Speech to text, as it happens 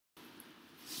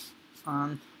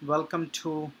and welcome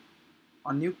to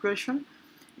a new question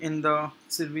in the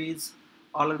series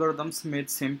Algorithms Made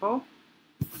Simple.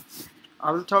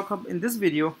 In this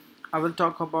video I will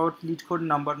talk about Leetcode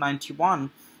number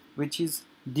 91, which is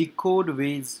Decode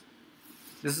Ways.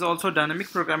 This is also a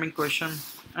dynamic programming question,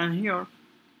 and here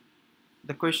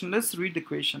the question, let's read the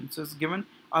question. So it's given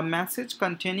a message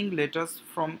containing letters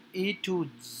from A to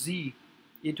Z,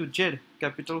 A to Z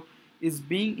capital, is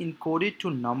being encoded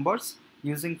to numbers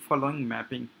using following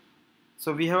mapping.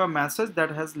 So we have a message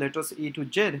that has letters A to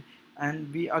Z,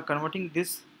 and we are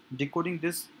decoding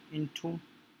this into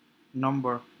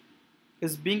number.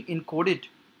 Is being encoded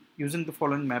using the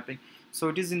following mapping. So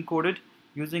it is encoded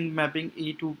using mapping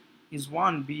A to is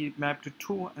 1, B mapped to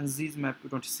 2, and Z is mapped to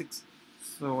 26.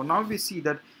 So now we see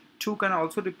that 2 can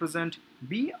also represent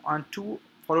B, and 2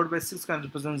 followed by 6 can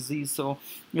represent Z. So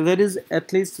there is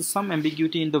at least some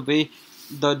ambiguity in the way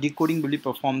the decoding will be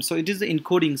performed. So it is the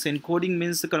encoding. So encoding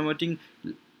means converting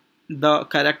the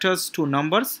characters to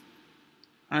numbers,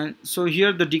 and so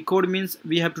here the decode means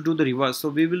we have to do the reverse. So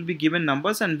we will be given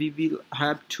numbers and we will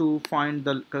have to find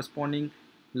the corresponding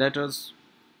letters,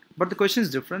 but the question is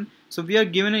different. So we are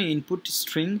given an input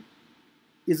string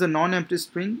is a non-empty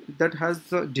string that has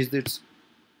the digits.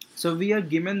 So we are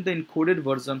given the encoded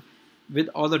version with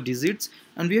all the digits,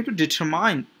 and we have to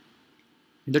determine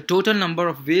the total number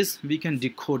of ways we can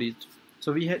decode it.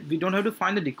 So we don't have to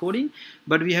find the decoding,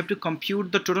 but we have to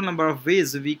compute the total number of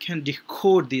ways we can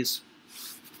decode this.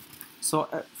 So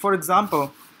for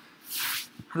example,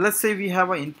 let's say we have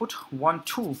an input 1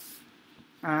 2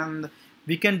 and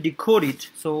we can decode it.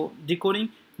 So decoding,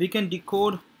 we can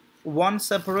decode 1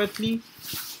 separately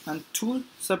and 2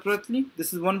 separately.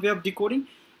 This is one way of decoding,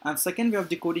 and second way of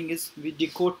decoding is we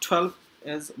decode 12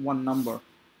 as one number,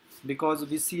 because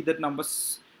we see that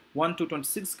numbers 1 to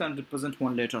 26 can represent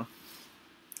one letter.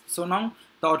 So now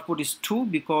the output is 2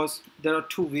 because there are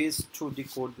 2 ways to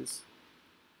decode this.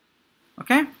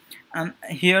 Okay, and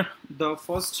here the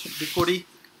first decoding,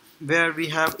 where we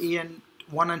have A and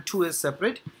 1 and 2 as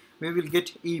separate, we will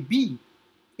get AB,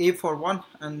 A for 1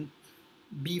 and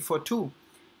B for 2.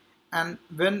 And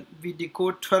when we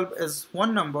decode 12 as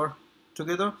one number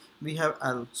together, we have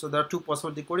L. So there are 2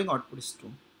 possible decoding, output is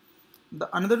 2.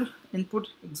 The another input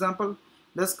example,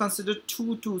 let's consider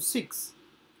 2 to 6.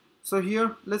 So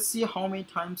here let's see how many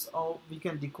times we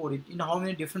can decode it, in how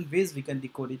many different ways we can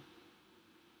decode it.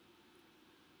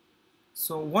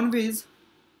 So one way is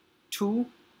 2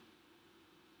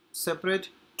 separate,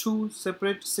 2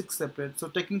 separate, 6 separate. So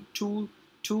taking 2,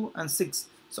 2 and 6.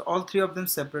 So all 3 of them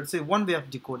separate. So one way of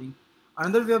decoding.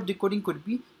 Another way of decoding could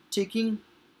be taking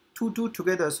 2, 2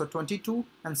 together. So 22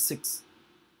 and 6.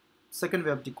 Second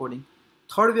way of decoding.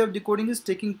 Third way of decoding is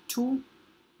taking 2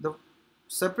 the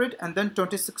separate and then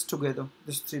 26 together.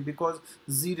 This 3, because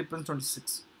Z represents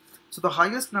 26. So the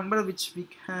highest number which we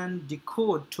can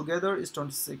decode together is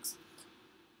 26.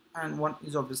 And 1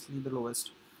 is obviously the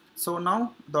lowest. So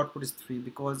now the output is 3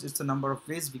 because it's the number of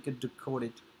ways we can decode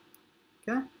it.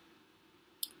 Okay.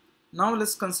 Now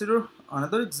let's consider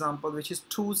another example, which is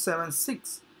 2, 7,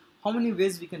 6. How many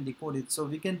ways we can decode it? So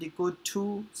we can decode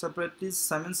 2 separately,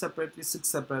 7 separately, 6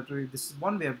 separately. This is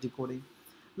one way of decoding.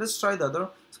 Let's try the other.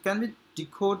 So can we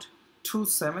decode 2,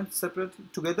 7 separately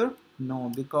together?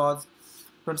 No, because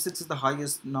 26 is the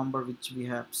highest number which we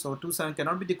have. So 2, 7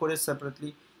 cannot be decoded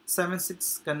separately. 7,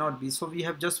 6 cannot be. So we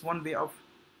have just one way of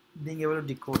being able to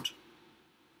decode.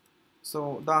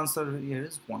 So the answer here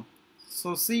is 1.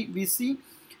 So we see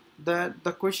that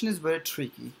the question is very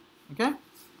tricky. Okay.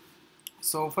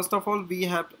 So first of all, we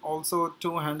have also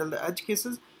to handle the edge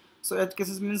cases. So edge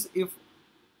cases means if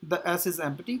the S is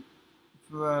empty,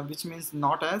 which means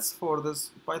not S for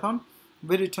this Python,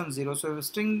 we return 0. So if a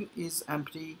string is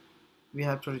empty, we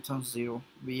have to return 0.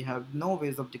 We have no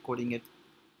ways of decoding it.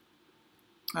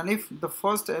 And if the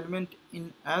first element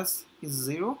in S is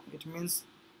 0, it means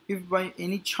if by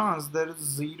any chance there is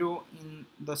 0 in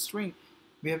the string,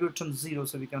 we have to return 0,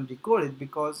 so we can decode it,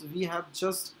 because we have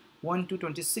just 1 to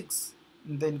 26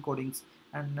 in the encodings,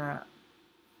 and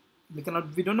we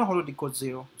don't know how to decode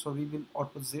 0, so we will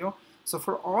output 0. So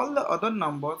for all the other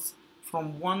numbers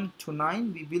from 1 to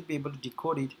 9, we will be able to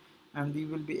decode it and we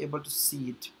will be able to see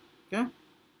it. Okay.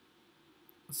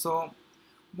 So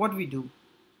what we do,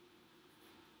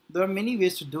 there are many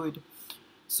ways to do it.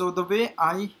 So the way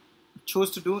I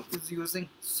chose to do is using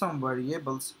some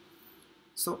variables.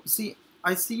 So we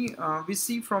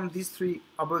see from these 3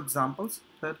 above examples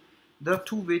that there are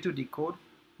 2 ways to decode.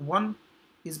 One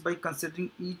is by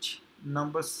considering each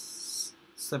number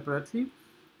separately.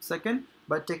 Second,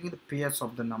 by taking the pairs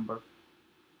of the number,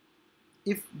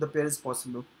 if the pair is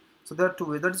possible. So there are two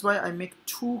ways. That is why I make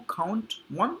two count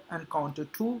one and count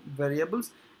two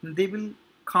variables, and they will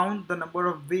count the number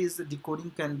of ways the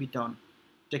decoding can be done,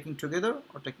 taking together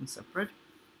or taking separate.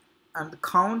 And the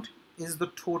count is the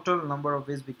total number of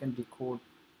ways we can decode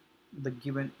the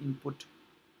given input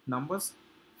numbers.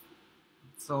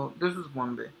 So this is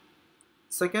one way.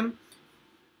 Second,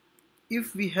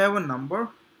 if we have a number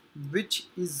which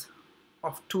is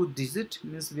of 2 digit,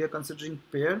 means we are considering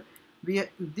pair,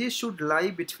 they should lie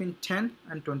between 10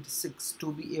 and 26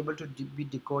 to be able to be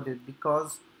decoded,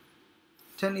 because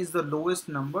 10 is the lowest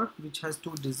number which has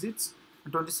 2 digits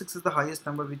and 26 is the highest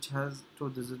number which has 2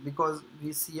 digits, because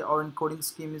we see our encoding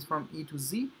scheme is from E to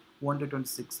Z, 1 to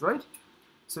 26, right?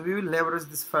 So we will leverage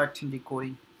this fact in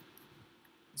decoding.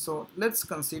 So let's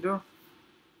consider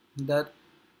that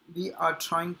we are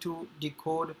trying to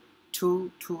decode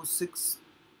 2 to 6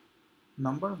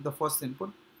 number, the first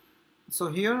input. So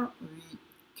here we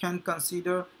can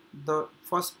consider the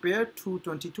first pair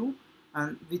 222,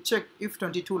 and we check if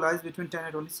 22 lies between 10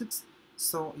 and 26.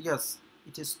 So yes,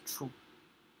 it is true.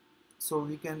 So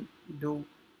we can do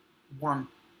 1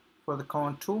 for the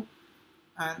count 2,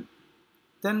 and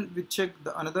then we check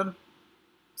the another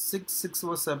 6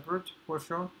 was separate for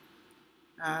sure.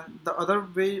 And the other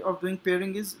way of doing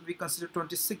pairing is we consider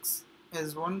 26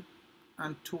 as 1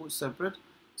 and 2 separate.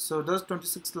 So does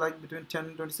 26 lie between 10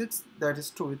 and 26? That is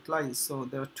true, it lies. So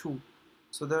there are 2.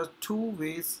 So there are 2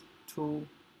 ways to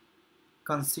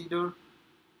consider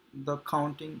the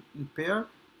counting in pair,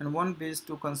 and 1 way is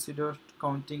to consider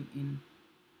counting in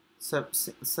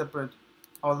separate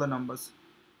all the numbers.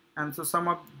 And so sum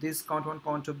up this count 1,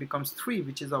 count 2 becomes 3,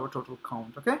 which is our total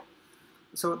count. Okay,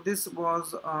 so this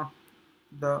was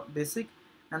the basic.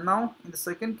 And now in the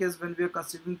second case, when we are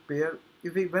considering pair,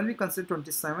 when we consider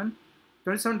 27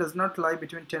 does not lie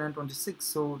between 10 and 26,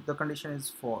 so the condition is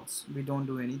false, we don't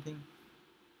do anything.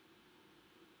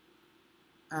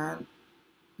 And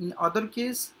in other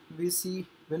case, we see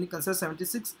when we consider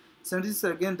 76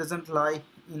 again doesn't lie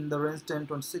in the range 10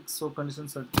 26, so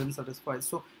conditions are then satisfied.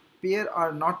 So pair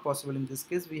are not possible in this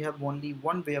case. We have only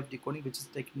one way of decoding, which is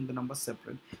taking the numbers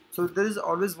separate. So there is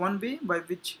always one way by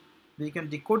which we can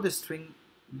decode the string,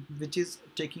 which is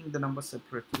taking the number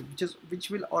separately, which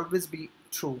will always be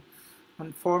true.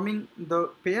 And forming the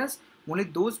pairs, only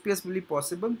those pairs will be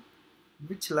possible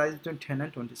which lies between 10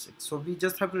 and 26. So we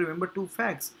just have to remember 2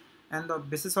 facts, and the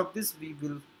basis of this we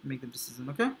will make the decision.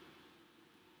 Okay,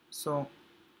 so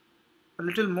a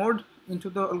little more into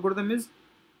the algorithm is,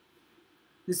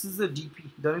 this is the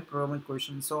DP, dynamic programming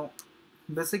question. So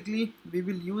basically we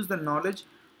will use the knowledge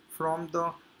from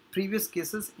the previous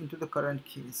cases into the current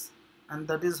case, and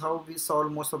that is how we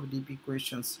solve most of the DP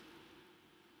questions.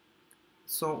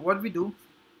 So what we do,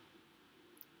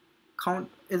 count,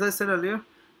 as I said earlier,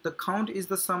 the count is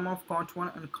the sum of count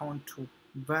 1 and count 2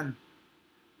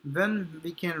 when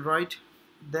we can write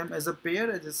them as a pair,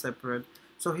 as a separate.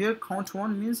 So here count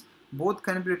 1 means both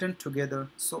can be written together.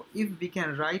 So if we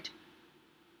can write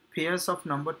pairs of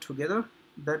number together,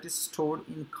 that is stored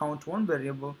in count 1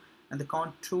 variable, and the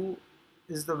count 2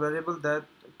 is the variable that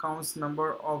counts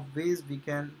number of ways we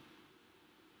can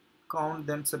count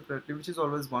them separately, which is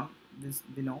always 1, this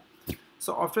we know.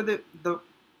 So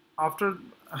after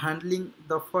handling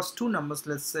the first 2 numbers,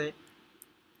 let's say,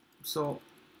 so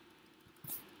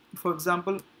for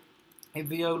example, if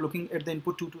we are looking at the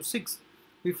input 2 to 6,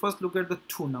 we first look at the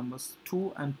 2 numbers,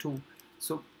 2 and 2.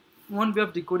 So one way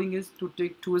of decoding is to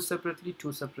take 2 separately,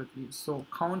 2 separately. So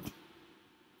count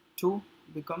 2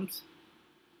 becomes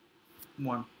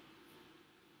 1.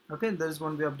 Okay, there is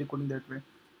one way of decoding that way.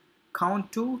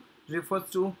 Count 2 refers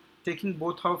to taking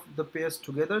both of the pairs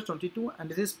together, 22, and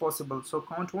it is possible. So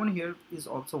count 1 here is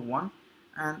also 1,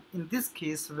 and in this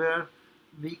case where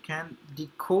we can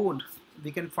decode,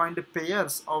 we can find the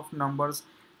pairs of numbers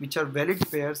which are valid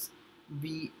pairs,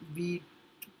 we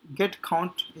get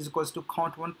count is equals to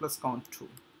count 1 plus count 2.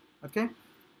 Okay,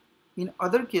 in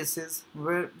other cases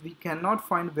where we cannot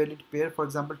find valid pair, for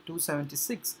example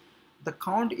 276, the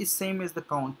count is same as the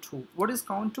count 2. What is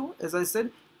count 2? As I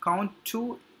said, count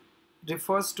 2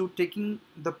 refers to taking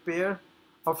the pair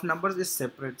of numbers is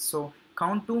separate. So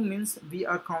count 2 means we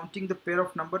are counting the pair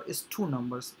of number is 2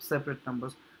 numbers, separate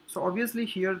numbers. So obviously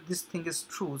here this thing is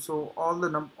true. So all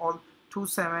 2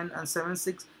 7 and 7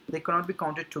 6, they cannot be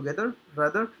counted together.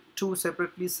 Rather 2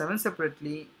 separately, 7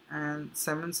 separately, and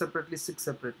 7 separately, 6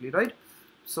 separately, right?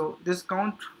 So this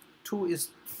count 2 is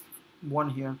 1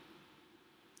 here,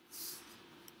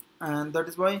 and that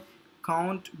is why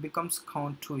count becomes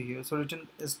count 2 here. So written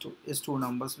is 2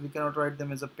 numbers, we cannot write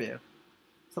them as a pair.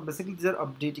 So basically these are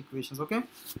update equations. Okay,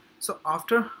 so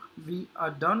after we are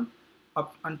done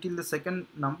up until the second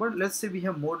number. Let's say we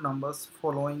have more numbers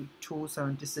following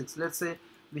 276. Let's say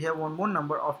we have one more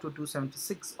number after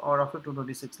 276 or after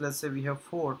 226. Let's say we have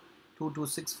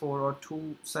 2264 or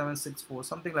 2764,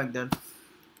 something like that.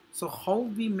 So how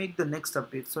we make the next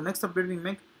update? So next update we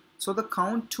make, so the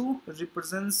count 2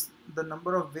 represents the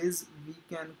number of ways we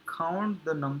can count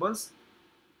the numbers,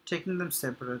 taking them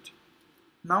separate.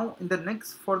 Now in the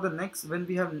next, for the next, when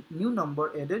we have new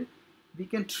number added, we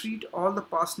can treat all the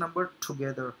past number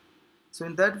together. So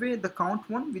in that way, the count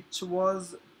 1, which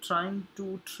was trying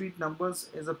to treat numbers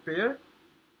as a pair,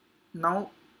 now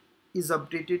is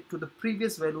updated to the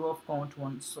previous value of count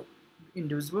 1, so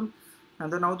indivisible.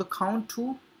 And then now the count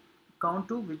 2,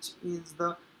 which is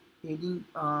the adding,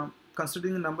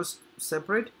 considering the numbers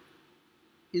separate,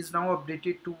 is now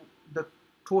updated to the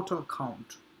total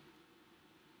count.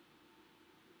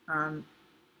 And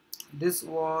this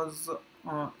was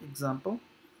example.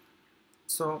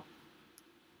 So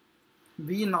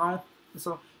we now,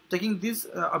 so taking these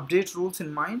update rules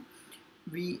in mind,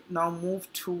 we now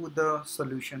move to the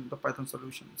solution, the Python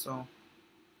solution. So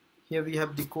here we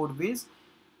have decode ways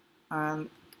and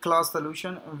class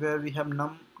solution, where we have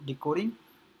num decoding,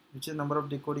 which is number of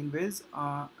decoding ways,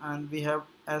 and we have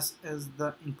s as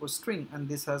the input string, and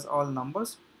this has all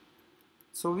numbers.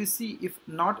 So we see if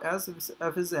not as, if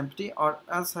f is empty or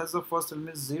s has the first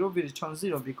element 0, we return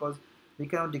 0 because we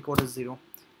cannot decode as 0.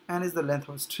 N is the length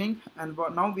of string, and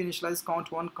now we initialize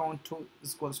count 1, count 2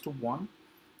 is equals to 1,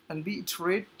 and we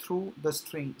iterate through the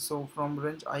string. So from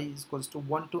range I is equals to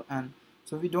 1 to n.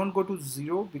 So we don't go to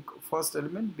 0 first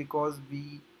element, because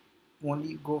we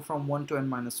only go from 1 to n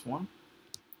minus 1.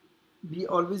 We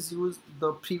always use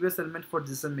the previous element for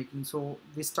decision making. So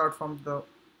we start from the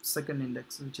second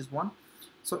index, which is 1.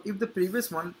 So if the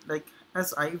previous one, like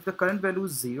si, if the current value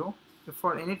is 0, if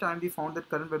for any time we found that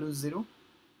current value is 0,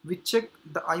 we check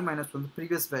the I minus 1, the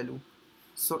previous value.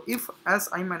 So if as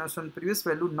I minus 1 previous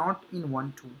value not in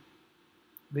 1, 2,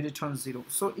 we return 0.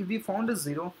 So if we found a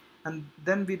 0 and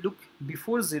then we look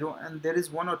before 0 and there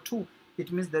is 1 or 2,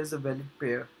 it means there is a valid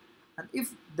pair. And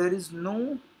if there is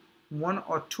no 1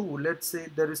 or 2, let's say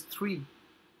there is 3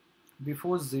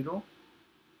 before 0,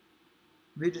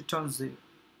 we return 0.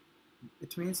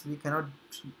 It means we cannot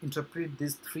interpret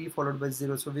this 3 followed by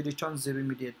 0, so we return 0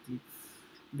 immediately.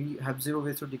 We have 0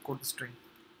 ways to decode the string.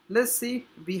 Let's say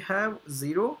we have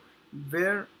 0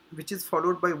 which is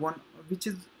followed by 1, which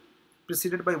is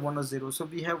preceded by 1 or 0. So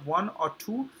we have 1 or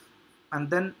 2 and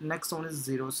then next one is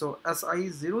 0. So as I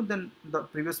is 0, then the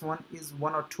previous one is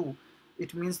 1 or 2.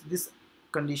 It means this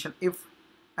condition, if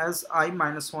as I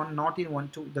minus 1 not in 1,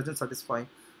 2, doesn't satisfy.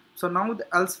 So now the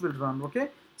else will run. Okay,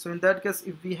 so in that case,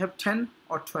 if we have 10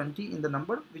 or 20 in the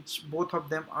number, which both of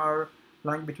them are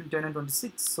lying between 10 and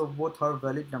 26, so both are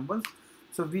valid numbers.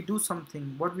 So we do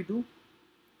something. What we do,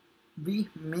 we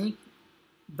make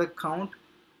the count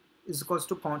is equals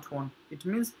to count 1. It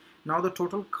means now the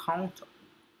total count,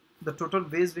 the total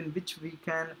ways in which we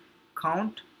can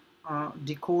count,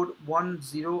 decode 1,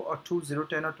 0 or 2, 0,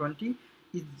 10 or 20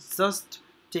 is just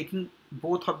taking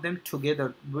both of them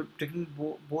together, taking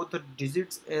both the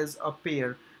digits as a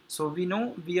pair. So we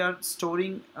know we are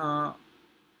storing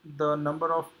the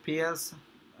number of pairs,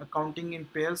 counting in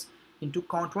pairs into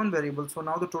count 1 variable. So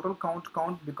now the total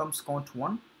count becomes count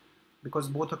 1 because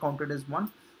both are counted as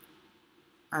 1,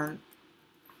 and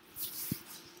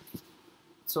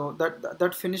so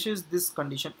that finishes this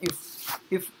condition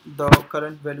if the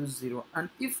current value is 0. And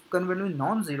if current value is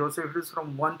non-zero, so if it is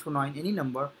from 1 to 9, any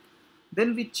number,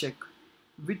 then we check.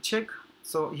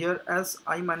 So here as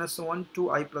I minus 1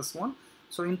 to I plus 1.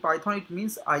 So in Python it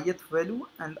means ith value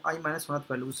and I minus 1th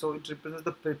value. So it represents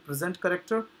the present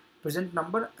character, present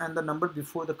number, and the number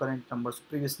before the current number, so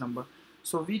previous number.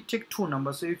 So we check two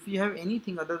numbers. So if we have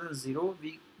anything other than 0,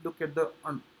 we look at the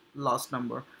last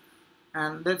number.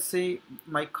 And let's say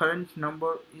my current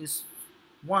number is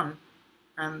 1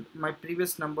 and my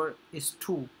previous number is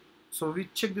 2. So we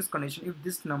check this condition. If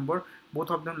this number, both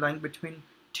of them lying between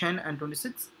 10 and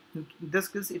 26, in this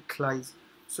case it lies.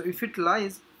 So if it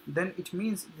lies, then it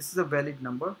means this is a valid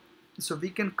number. So we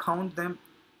can count them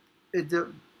as a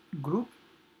group,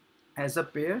 as a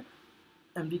pair,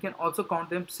 and we can also count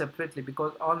them separately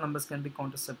because all numbers can be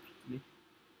counted separately.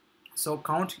 So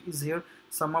count is here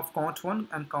sum of count 1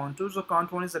 and count 2. So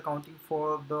count 1 is accounting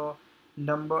for the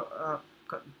number,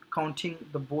 counting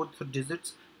the both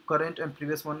digits, current and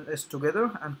previous one is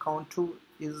together, and count 2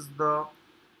 is the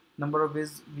number of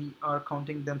ways we are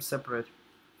counting them separate.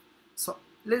 So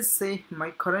let's say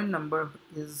my current number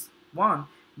is 1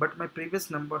 but my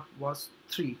previous number was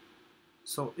 3,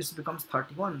 so it becomes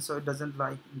 31, so it doesn't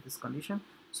lie in this condition.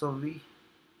 So we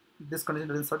this condition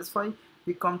doesn't satisfy,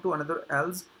 we come to another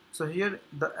else. So here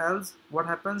the else, what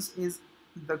happens is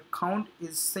the count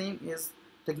is same as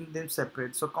taking them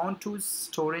separate. So count 2 is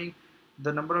storing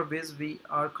the number of ways we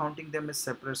are counting them as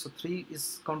separate. So 3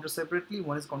 is counted separately,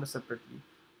 1 is counted separately,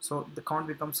 so the count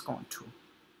becomes count 2.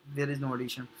 There is no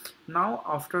addition. Now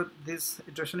after this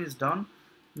iteration is done,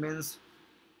 means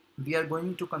we are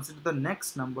going to consider the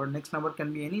next number. Next number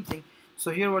can be anything.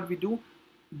 So here what we do,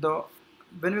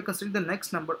 when we consider the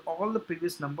next number, all the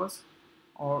previous numbers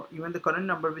or even the current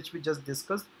number which we just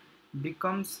discussed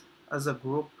becomes as a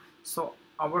group. So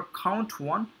our count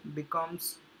 1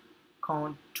 becomes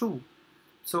count 2.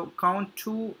 So count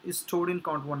 2 is stored in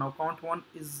count 1. Now count 1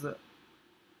 is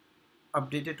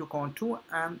updated to count 2,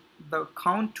 and the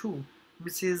count 2,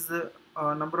 which is the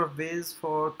number of ways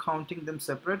for counting them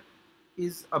separate,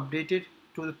 is updated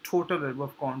to the total value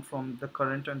of count from the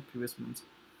current and previous months.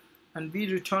 And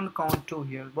we return count 2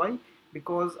 here. Why?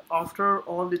 Because after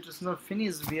all the iterations are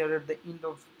finished, we are at the end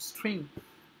of string.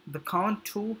 The count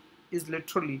 2 is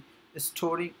literally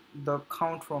storing the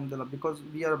count from the, because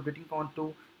we are updating count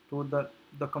 2 to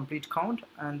the complete count,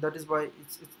 and that is why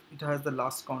it has the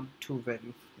last count 2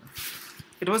 value.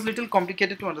 It was a little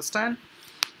complicated to understand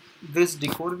this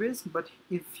decode ways, but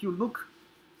if you look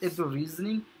at the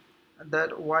reasoning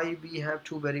that why we have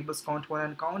two variables count 1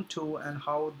 and count 2 and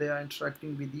how they are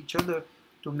interacting with each other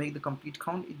to make the complete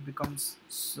count, it becomes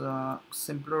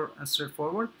simpler and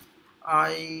straightforward.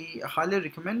 I highly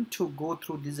recommend to go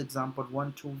through this example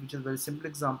 1, 2, which is a very simple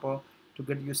example to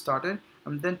get you started,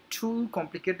 and then 2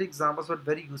 complicated examples but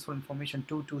very useful information,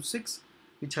 2, 2, 6,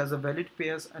 which has a valid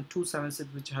pairs, and 2, 7, 6,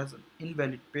 which has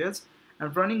invalid pairs,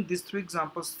 and running these 3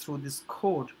 examples through this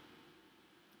code.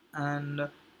 And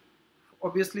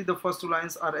obviously the first 2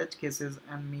 lines are edge cases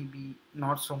and maybe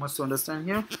not so much to understand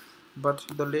here, but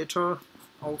the later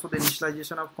also the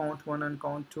initialization of count 1 and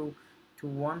count 2 to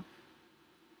 1.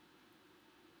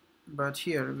 But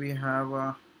here we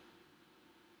have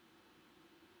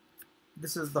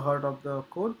this is the heart of the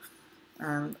code,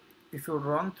 and if you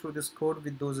run through this code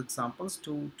with those examples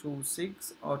 2, 2,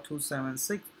 6 or 2, 7,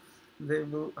 6, they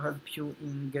will help you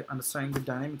in understanding the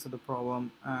dynamics of the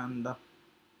problem. And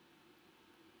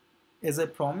as I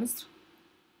promised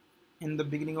in the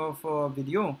beginning of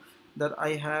video, that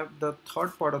I have the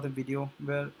third part of the video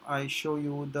where I show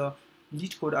you the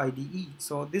Leetcode IDE.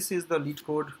 So this is the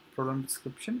Leetcode problem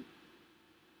description.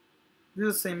 This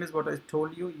is the same as what I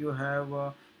told you. You have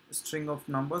a string of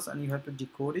numbers and you have to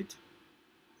decode it.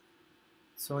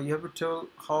 So you have to tell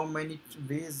how many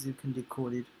ways you can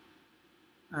decode it.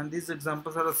 And these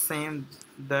examples are the same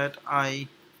that and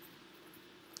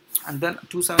then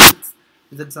 276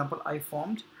 is the example I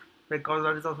formed, because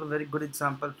that is also a very good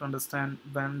example to understand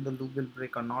when the loop will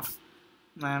break or not.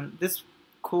 And this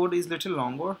code is little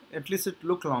longer, at least it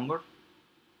look longer,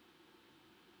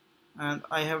 and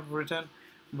I have written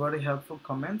very helpful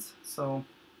comments, so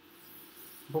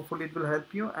hopefully it will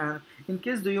help you. And in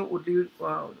case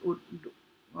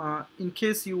in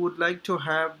case you would like to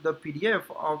have the PDF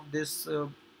of this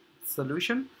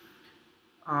solution,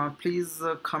 please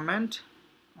comment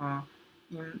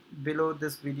in below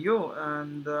this video,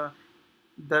 and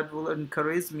that will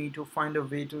encourage me to find a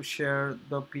way to share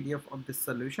the PDF of this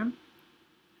solution.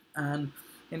 And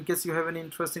in case you have any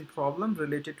interesting problem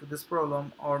related to this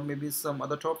problem, or maybe some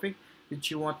other topic which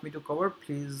you want me to cover,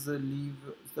 please leave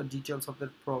the details of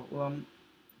that problem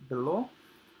below.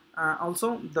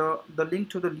 Also the link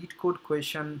to the Leetcode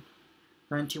question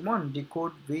 91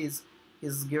 decode ways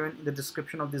is given in the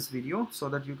description of this video, so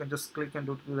that you can just click and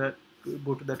go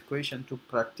to that question to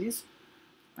practice.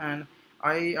 And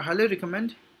I highly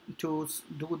recommend to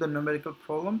do the numerical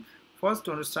problem first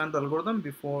to understand the algorithm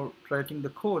before writing the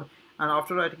code, and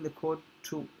after writing the code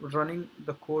to running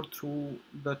the code through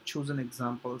the chosen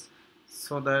examples,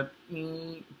 so that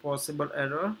any possible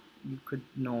error you could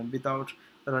know without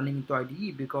running into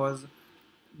IDE, because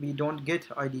we don't get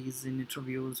IDEs in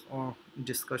interviews or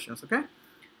discussions. Okay,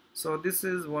 so this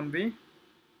is one way.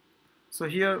 So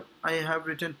here I have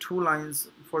written 2 lines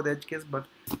for the edge case, but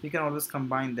we can always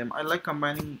combine them. I like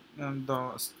combining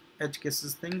the edge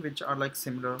cases thing, which are like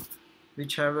similar,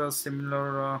 which have a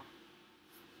similar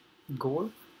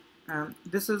goal. And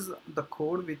this is the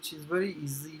code which is very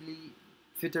easily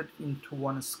fitted into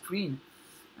one screen,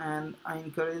 and I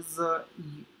encourage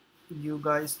you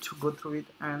guys to go through it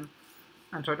and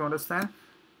try to understand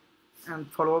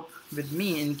and follow up with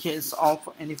me in case of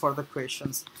any further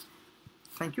questions.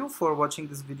 Thank you for watching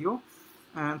this video,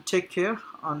 and take care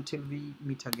until we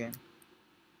meet again.